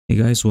Hey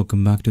guys,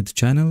 welcome back to the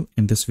channel.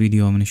 In this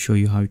video, I'm going to show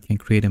you how you can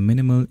create a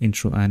minimal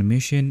intro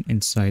animation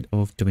inside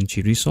of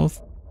DaVinci Resolve.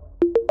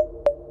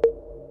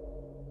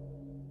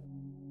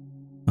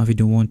 Now, if you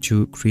don't want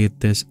to create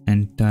this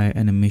entire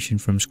animation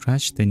from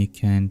scratch, then you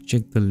can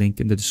check the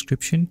link in the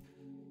description.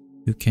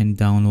 You can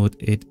download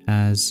it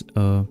as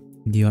a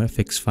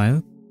DRFX file.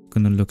 It's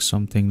going to look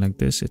something like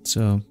this. It's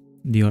a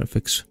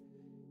 .drfx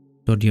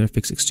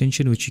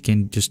extension, which you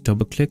can just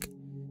double click.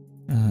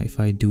 If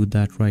I do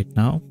that right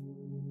now,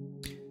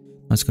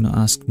 it's going to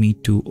ask me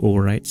to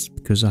overwrite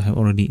because I have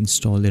already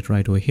installed it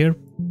right over here.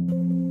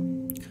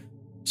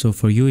 So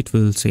for you, it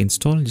will say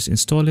install. Just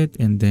install it,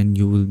 and then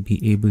you will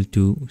be able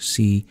to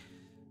see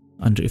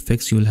under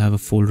effects, you will have a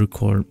folder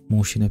called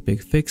motion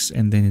epic fix,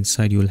 and then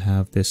inside you will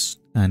have this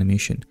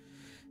animation.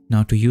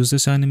 Now to use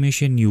this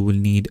animation, you will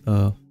need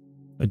a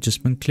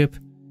adjustment clip,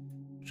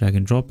 drag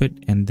and drop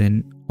it, and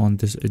then on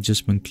this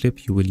adjustment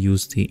clip, you will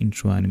use the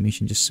intro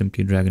animation. Just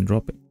simply drag and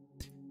drop it.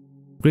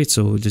 Great.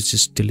 So let's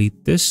just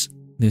delete this.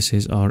 This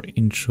is our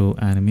intro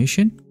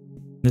animation.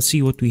 Let's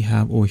see what we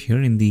have over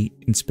here in the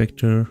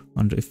inspector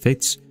under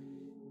effects.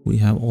 We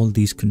have all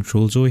these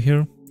controls over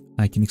here.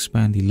 I can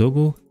expand the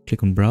logo,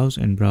 click on browse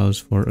and browse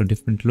for a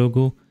different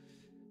logo.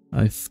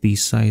 If the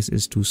size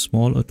is too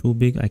small or too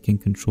big, I can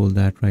control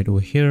that right over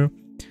here.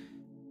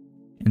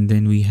 And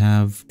then we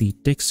have the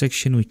text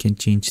section. We can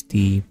change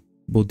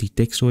both the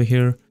text over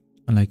here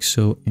like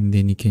so, and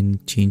then you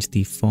can change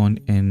the font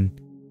and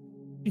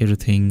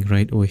everything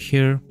right over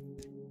here.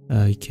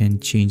 You can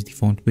change the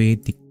font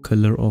weight, the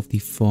color of the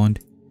font.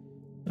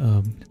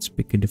 Let's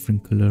pick a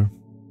different color.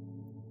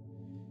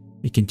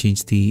 You can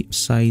change the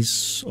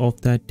size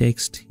of that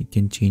text. You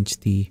can change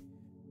the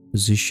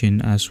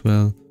position as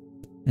well.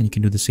 And you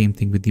can do the same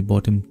thing with the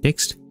bottom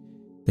text.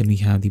 Then we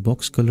have the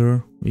box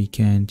color. We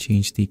can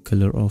change the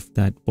color of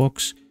that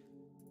box.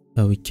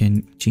 We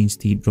can change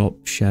the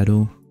drop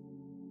shadow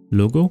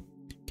logo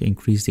to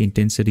increase the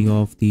intensity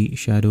of the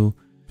shadow.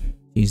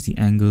 Change the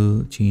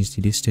angle, change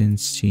the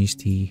distance, change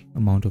the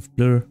amount of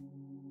blur.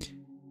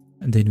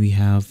 And then we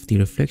have the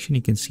reflection.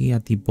 You can see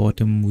at the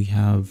bottom we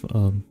have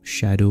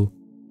shadow.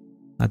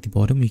 At the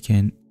bottom you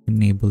can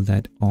enable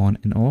that on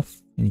and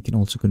off, and you can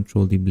also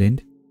control the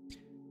blend.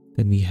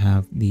 Then we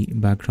have the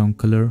background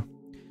color,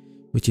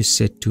 which is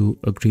set to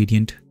a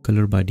gradient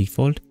color by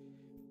default.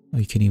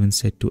 You can even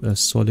set to a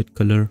solid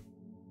color.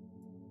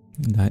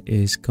 That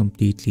is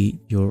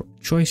completely your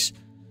choice.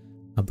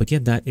 But yeah,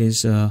 that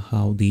is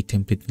how the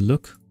template will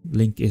look.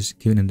 Link is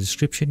given in the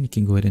description. You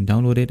can go ahead and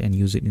download it and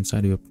use it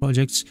inside of your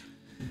projects.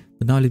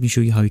 But now let me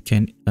show you how you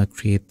can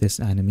create this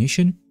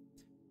animation.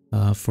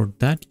 For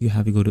that, you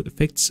have to go to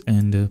effects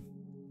and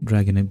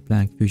drag in a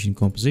blank fusion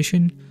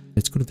composition.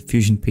 Let's go to the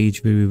fusion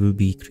page where we will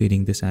be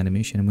creating this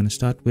animation. I'm going to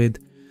start with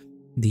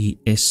the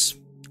S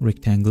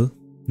rectangle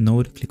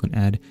node. Click on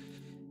add.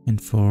 And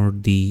for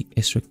the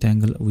S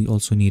rectangle, we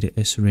also need a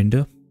S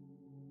render.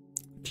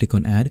 Click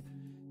on add.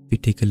 If we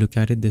take a look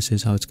at it, this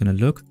is how it's going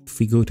to look. If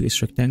we go to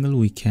S rectangle,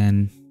 we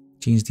can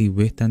change the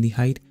width and the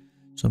height.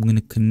 So I'm going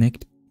to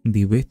connect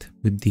the width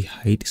with the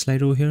height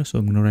slider over here. So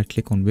I'm going to right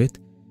click on width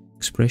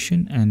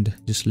expression and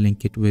just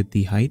link it with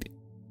the height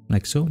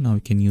like so. Now we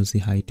can use the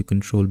height to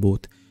control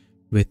both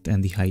width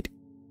and the height.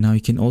 Now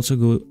you can also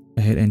go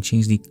ahead and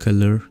change the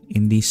color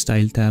in the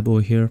style tab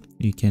over here.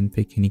 You can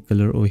pick any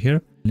color over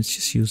here. Let's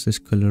just use this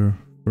color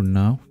for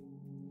now.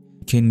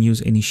 You can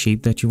use any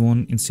shape that you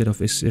want. Instead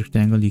of S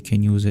rectangle, you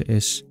can use a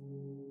S.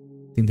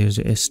 I think there's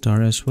a S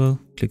star as well.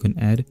 Click on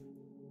add.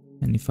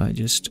 And if I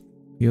just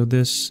view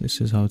this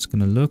is how it's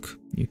going to look.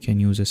 You can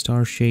use a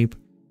star shape.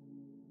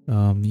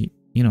 You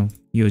know,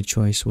 your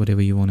choice,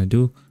 whatever you want to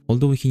do.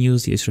 Although we can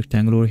use the S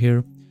rectangle over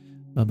here,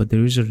 but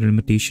there is a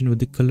limitation with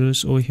the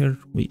colors over here.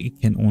 We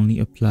can only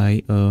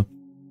apply a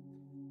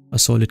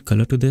solid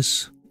color to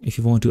this. If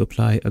you want to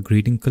apply a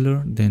gradient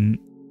color, then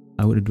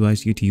I would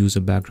advise you to use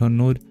a background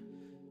node.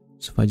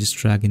 So if I just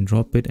drag and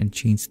drop it and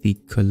change the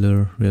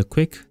color real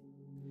quick,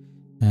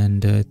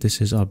 and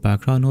this is our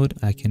background node,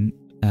 I can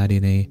add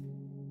in a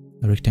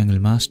rectangle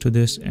mask to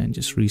this and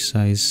just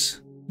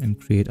resize and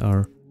create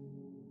our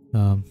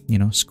you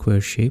know, square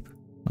shape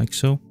like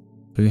so.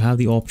 So you have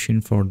the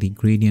option for the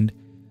gradient,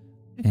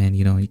 and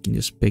you know, you can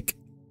just pick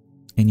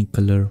any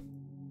color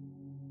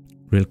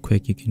real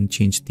quick. You can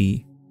change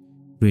the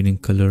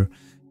gradient color.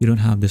 You don't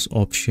have this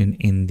option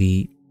in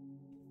the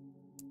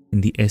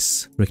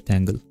S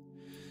rectangle,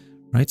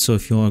 right? So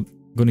if you're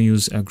going to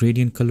use a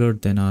gradient color,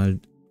 then I'll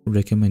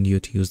recommend you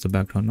to use the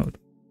background node.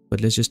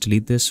 But let's just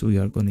delete this. We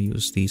are going to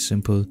use the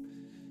simple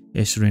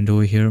S render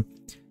over here.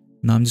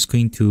 Now I'm just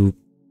going to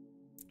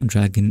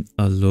drag in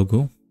a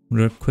logo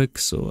real quick.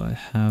 So I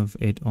have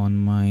it on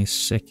my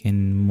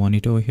second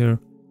monitor here.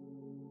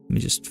 Let me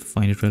just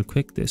find it real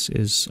quick. This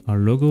is our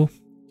logo.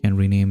 I can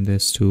rename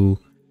this to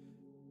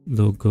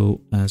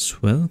logo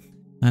as well,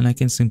 and I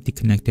can simply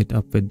connect it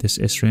up with this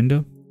S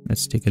render.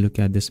 Let's take a look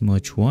at this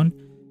merge one.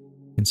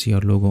 You can see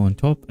our logo on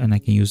top, and I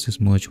can use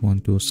this merge one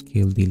to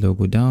scale the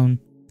logo down.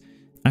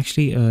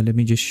 Actually, let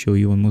me just show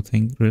you one more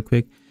thing real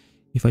quick.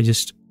 If I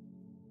just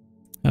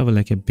have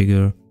like a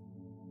bigger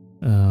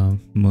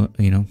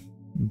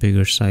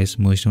bigger size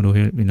merge node over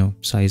here,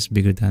 size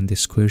bigger than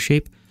this square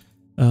shape.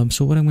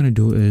 So what I'm going to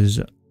do is,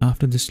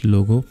 after this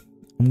logo,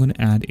 I'm going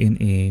to add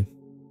in a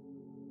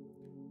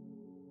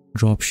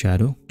drop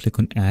shadow. Click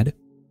on add,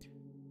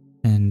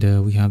 and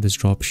we have this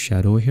drop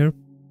shadow here.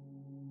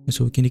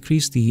 So we can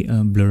decrease the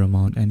blur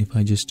amount, and if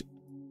I just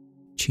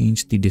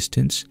change the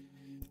distance,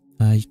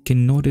 you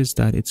can notice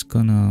that it's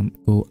gonna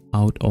go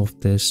out of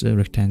this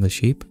rectangle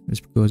shape. It's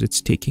because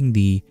it's taking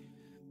the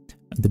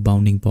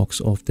bounding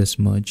box of this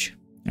merge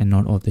and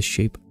not of this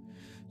shape.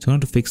 So in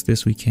order to fix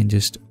this, we can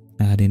just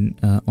add in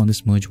on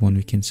this merge one,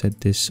 we can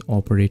set this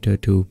operator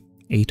to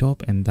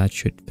atop, and that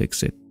should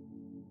fix it.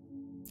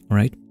 All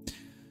right,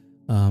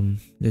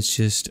 let's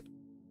just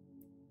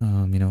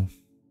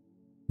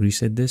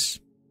reset this.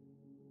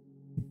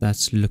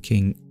 That's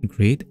looking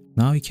great.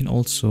 Now you can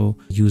also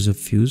use a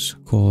fuse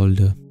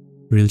called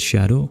real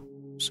shadow.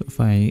 So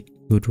if I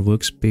go to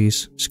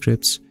workspace,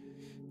 scripts,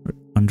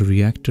 under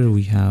reactor,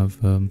 we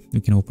have we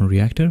can open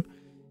reactor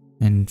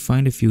and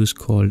find a fuse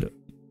called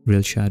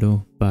real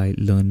shadow by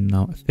learn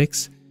now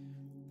fx.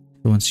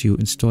 So once you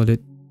install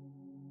it,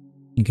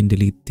 you can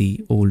delete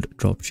the old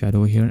drop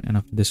shadow here, and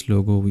after this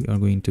logo we are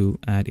going to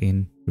add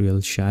in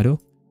real shadow.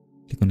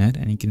 Click on that,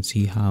 and you can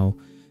see how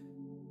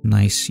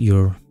nice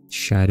your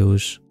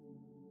shadows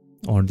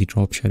or the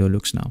drop shadow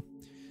looks now.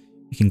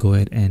 You can go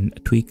ahead and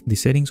tweak the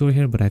settings over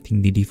here, but I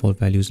think the default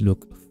values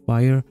look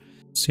fire.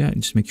 So yeah,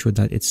 just make sure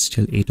that it's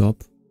still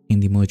atop in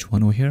the merge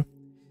one over here.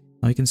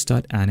 Now you can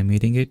start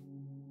animating it.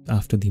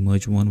 After the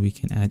merge one, we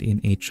can add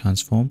in a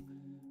transform.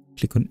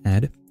 Click on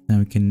add. Now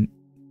we can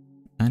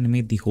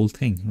animate the whole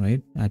thing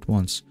right at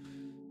once.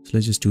 So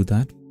let's just do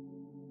that.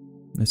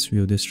 Let's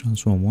view this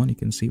transform one. You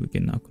can see we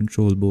can now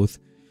control both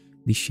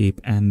the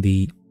shape and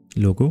the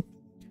logo.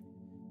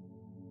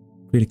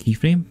 Create a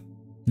keyframe.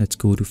 Let's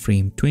go to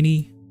frame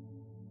 20.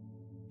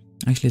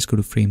 Actually, let's go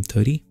to frame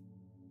 30,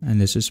 and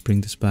let's just bring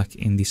this back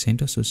in the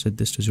center. So set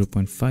this to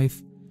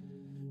 0.5,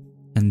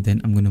 and then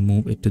I'm going to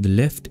move it to the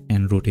left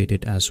and rotate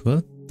it as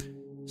well.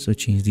 So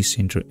change the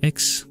center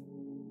X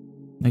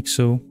like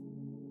so.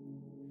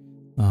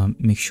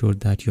 Make sure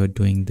that you're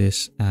doing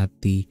this at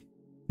the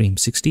frame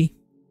 60.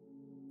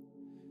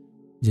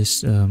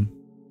 Just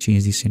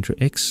change the center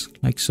X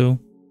like so,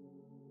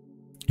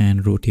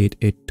 and rotate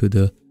it to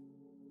the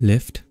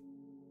left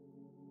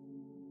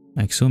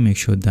like so. Make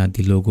sure that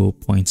the logo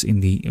points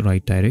in the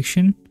right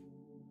direction.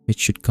 It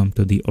should come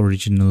to the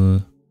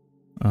original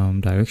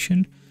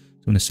direction. So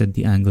I'm going to set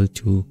the angle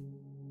to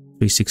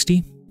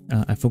 360.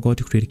 I forgot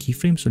to create a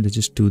keyframe, so let's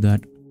just do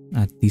that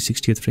at the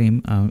 60th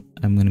frame. I'm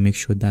going to make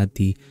sure that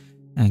the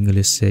angle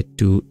is set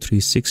to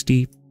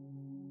 360,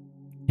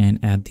 and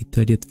at the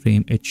 30th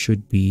frame it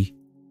should be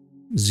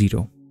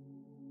 0.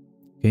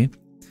 Okay,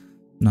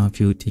 now if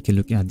you take a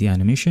look at the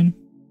animation,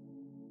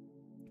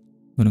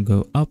 I'm going to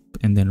go up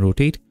and then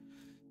rotate,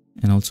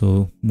 and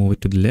also move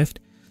it to the left.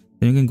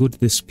 Then you can go to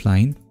this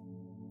spline,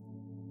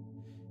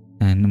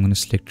 and I'm going to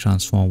select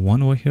transform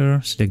one over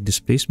here, select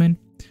displacement,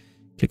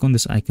 click on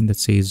this icon that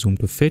says zoom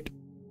to fit,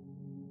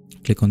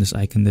 click on this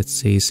icon that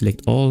says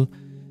select all.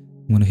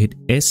 I'm going to hit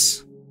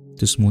S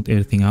to smooth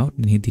everything out,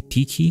 and hit the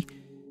T key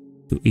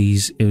to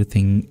ease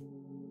everything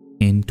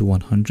into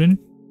 100,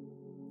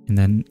 and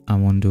then I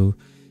want to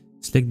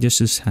select just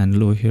this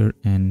handle over here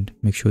and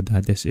make sure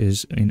that this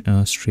is in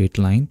a straight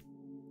line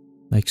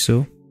like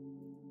so.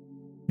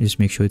 Just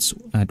make sure it's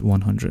at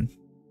 100,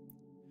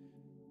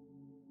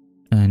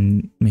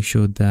 and make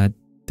sure that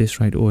this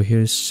right over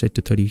here is set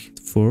to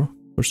 34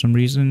 for some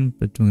reason,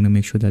 but we're going to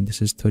make sure that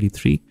this is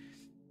 33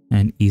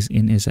 and ease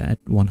in is at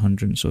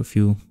 100. So if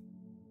you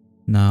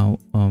now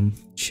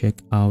check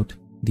out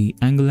the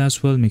angle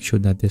as well, make sure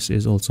that this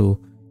is also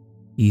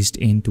eased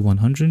into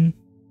 100.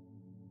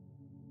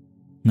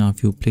 Now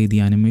if you play the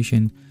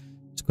animation,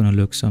 it's going to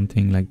look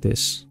something like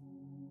this.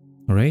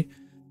 All right,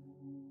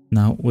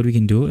 now what we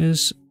can do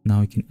is,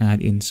 now we can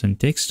add in some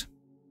text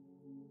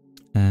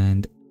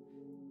and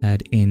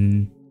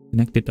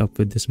connect it up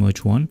with this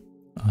merge one,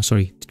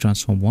 the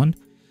transform one.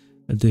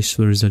 This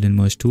will result in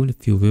merge tool.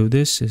 If you view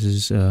this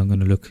is going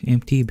to look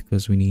empty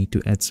because we need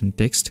to add some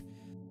text.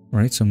 All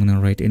right, so I'm going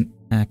to write in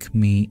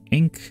Acme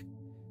Inc.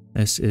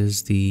 This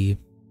is the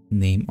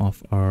name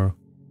of our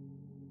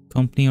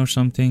company or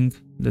something.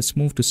 Let's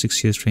move to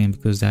 60th frame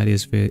because that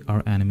is where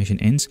our animation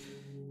ends.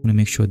 I'm going to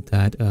make sure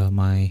that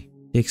my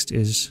text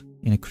is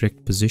in a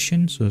correct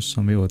position, so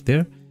somewhere over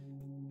there.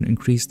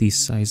 Increase the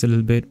size a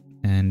little bit,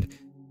 and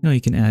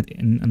you can add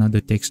in another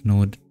text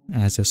node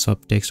as a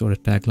subtext or a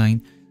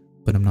tagline,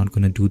 but I'm not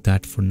going to do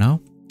that for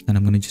now. And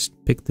I'm going to just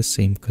pick the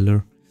same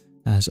color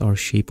as our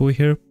shape over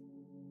here,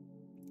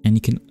 and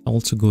you can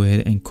also go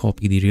ahead and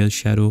copy the real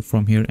shadow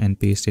from here and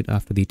paste it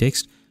after the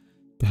text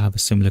to have a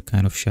similar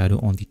kind of shadow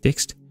on the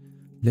text.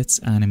 Let's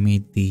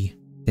animate the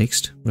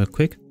text real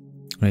quick.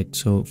 Right,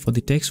 so for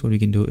the text, what we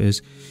can do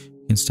is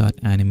we can start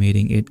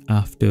animating it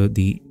after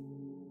the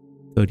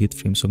 30th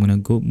frame. So I'm going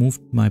to go move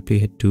my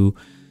playhead to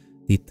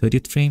the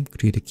 30th frame,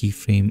 create a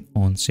keyframe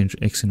on center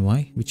X and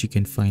Y, which you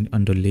can find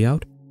under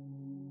layout,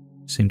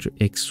 center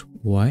X,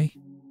 Y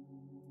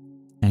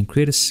and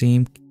create a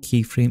same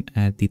keyframe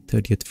at the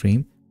 30th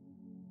frame.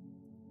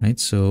 Right,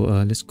 so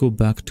let's go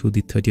back to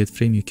the 30th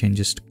frame. You can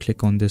just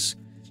click on this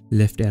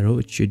left arrow.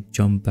 It should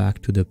jump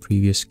back to the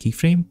previous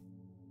keyframe.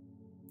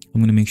 I'm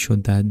going to make sure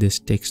that this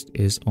text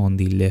is on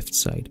the left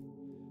side,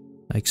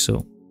 like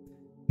so.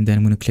 And then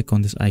I'm going to click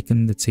on this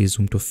icon that says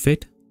zoom to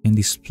fit in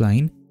the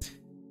spline.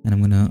 And I'm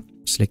going to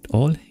select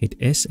all, hit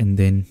S, and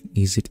then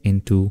ease it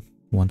into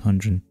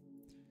 100.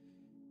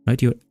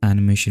 Right, your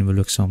animation will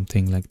look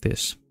something like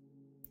this.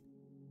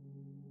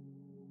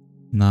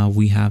 Now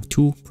we have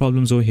two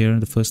problems over here.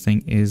 The first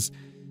thing is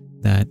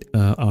that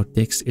our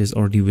text is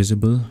already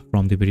visible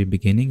from the very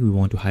beginning. We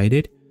want to hide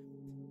it.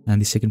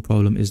 And the second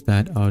problem is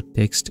that our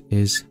text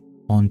is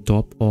on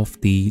top of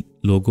the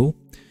logo.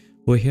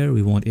 Over here,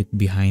 we want it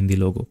behind the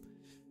logo.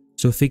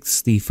 So to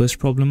fix the first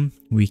problem,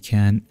 we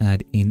can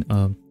add in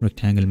a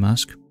rectangle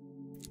mask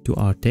to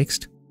our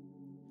text,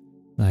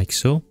 like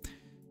so.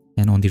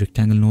 And on the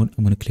rectangle node,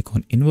 I'm going to click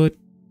on invert.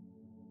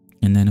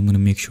 And then I'm going to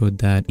make sure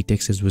that the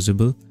text is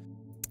visible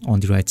on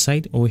the right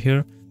side over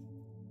here.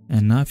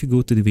 And now if you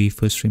go to the very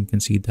first frame, you can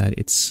see that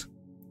it's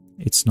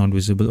not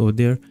visible over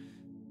there.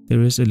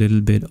 There is a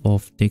little bit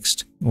of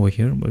text over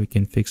here, but we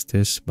can fix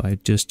this by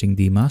adjusting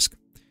the mask.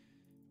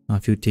 Now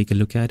if you take a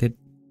look at it,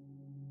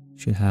 you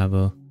should have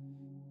a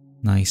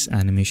nice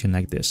animation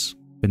like this.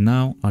 But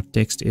now our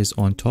text is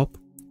on top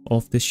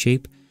of this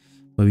shape,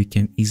 but we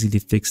can easily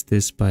fix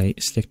this by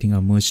selecting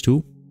our merge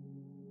tool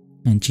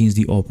and change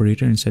the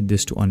operator and set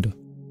this to under.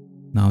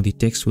 Now the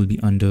text will be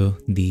under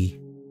the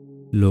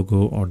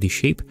logo or the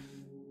shape.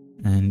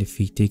 And if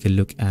we take a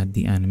look at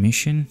the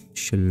animation, it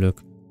should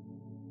look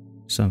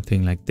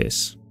something like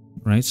this,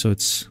 right? So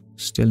it's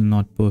still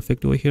not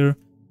perfect over here.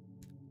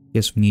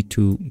 Yes, we need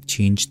to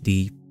change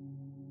the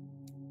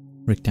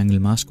rectangle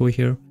mask over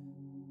here.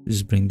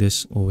 Just bring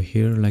this over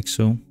here like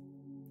so.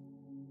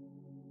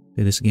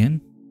 Do this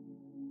again.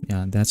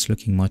 Yeah, that's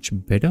looking much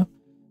better,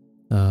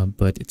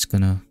 but it's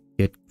gonna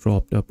get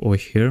cropped up over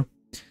here.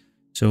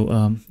 So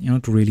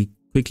to really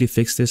quickly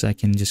fix this, I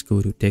can just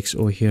go to text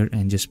over here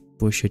and just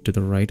push it to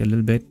the right a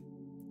little bit.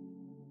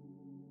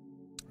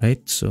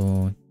 Right,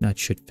 so that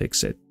should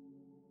fix it.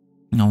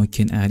 Now we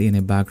can add in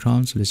a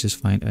background. So let's just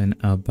find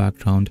a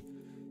background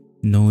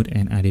node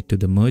and add it to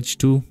the merge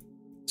tool.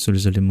 So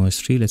result in merge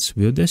 3. Let's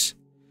view this.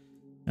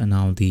 And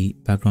now the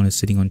background is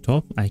sitting on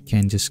top. I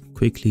can just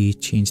quickly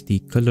change the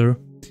color.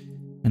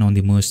 And on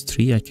the merge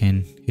 3, I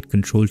can hit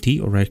Ctrl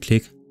T or right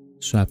click,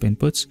 swap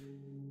inputs.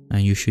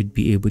 And you should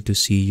be able to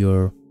see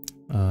your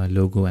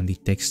logo and the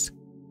text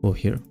over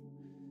here.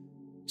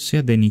 So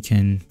yeah, then you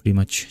can pretty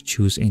much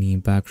choose any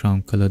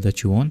background color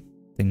that you want.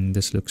 I think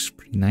this looks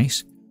pretty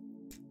nice.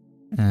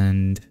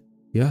 And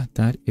yeah,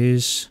 that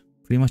is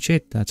pretty much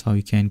it. That's how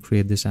you can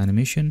create this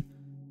animation.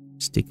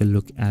 Let's take a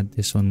look at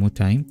this one more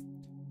time.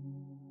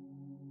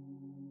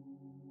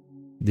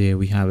 There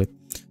we have it.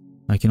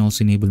 I can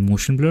also enable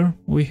motion blur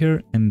over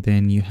here, and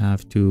then you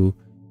have to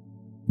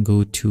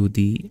go to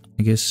the,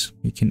 I guess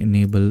you can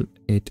enable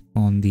it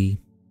on the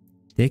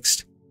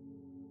text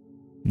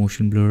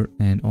motion blur,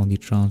 and on the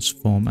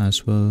transform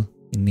as well,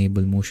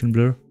 enable motion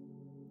blur.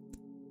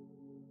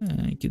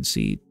 You can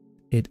see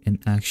it in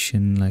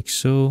action like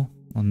so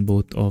on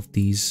both of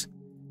these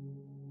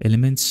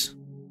elements.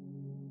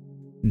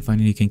 And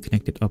finally, you can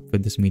connect it up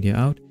with this media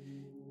out,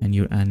 and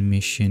your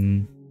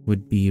animation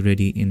would be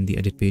ready in the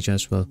edit page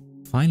as well.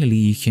 Finally,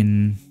 you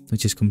can,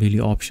 which is completely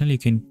optional, you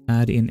can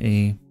add in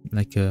a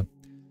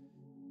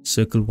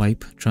circle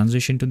wipe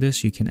transition to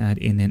this. You can add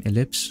in an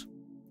ellipse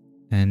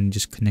and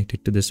just connect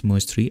it to this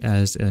merge 3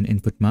 as an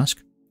input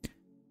mask.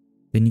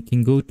 Then you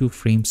can go to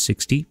frame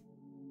 60.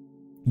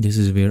 This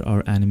is where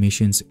our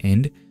animations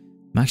end.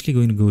 I'm actually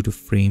going to go to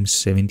frame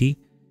 70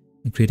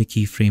 and create a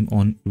keyframe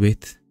on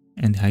width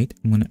and height.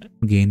 I'm going to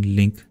again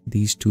link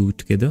these two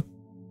together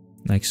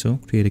like so.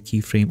 Create a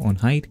keyframe on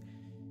height.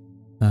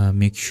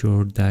 Make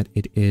sure that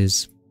it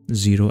is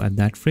 0 at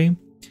that frame,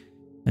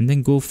 and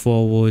then go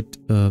forward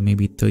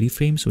maybe 30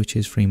 frames, which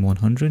is frame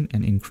 100,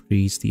 and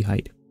increase the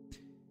height.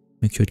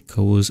 Make sure it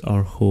covers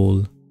our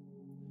whole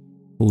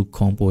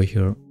comp over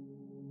here.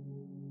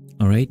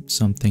 All right,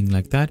 something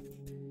like that.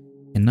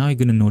 And now you're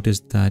going to notice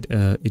that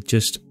it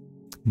just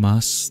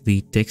masks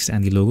the text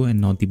and the logo and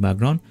not the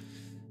background.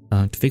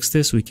 To fix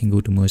this, we can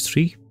go to merge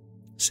 3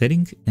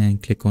 setting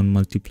and click on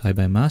multiply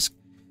by mask,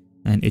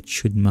 and it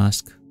should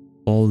mask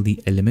all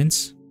the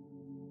elements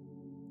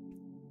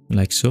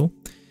like so.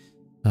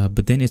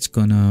 But then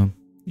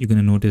you're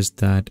gonna notice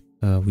that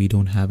we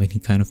don't have any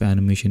kind of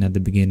animation at the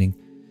beginning.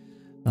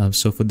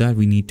 So for that,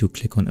 we need to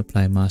click on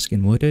apply mask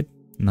inverted.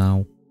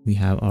 Now we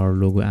have our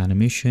logo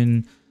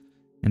animation,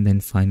 and then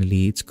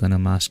finally it's gonna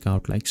mask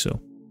out like so.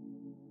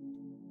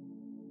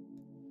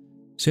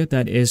 So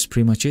that is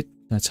pretty much it.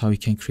 That's how you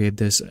can create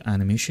this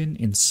animation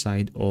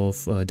inside of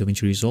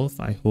DaVinci Resolve.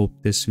 I hope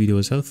this video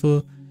was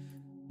helpful.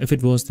 If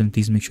it was, then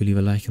please make sure you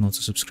leave a like and also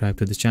subscribe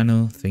to the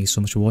channel. Thank you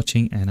so much for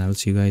watching, and I will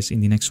see you guys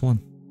in the next one.